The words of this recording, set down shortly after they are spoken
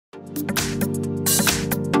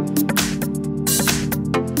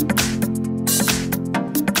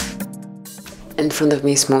In front of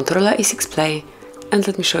me is Motorola E6 Play, and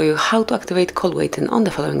let me show you how to activate call waiting on the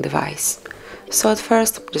following device. So at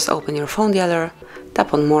first, just open your phone dialer,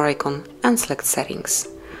 tap on More icon and select Settings.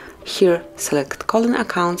 Here, select calling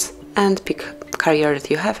accounts and pick carrier that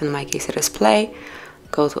you have, in my case it is Play.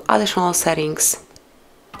 Go to Additional Settings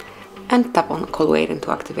and tap on call waiting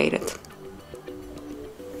to activate it.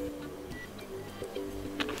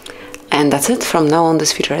 And that's it. From now on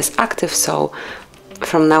this feature is active, so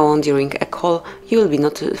from now on during a call you will be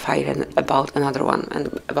notified about another one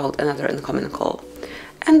and about another incoming call.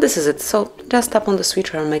 And this is it, so just tap on the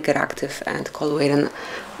switcher and make it active and call waiting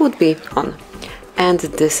would be on. And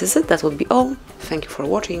this is it, that would be all. Thank you for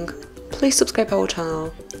watching, please subscribe our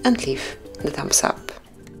channel and leave the thumbs up.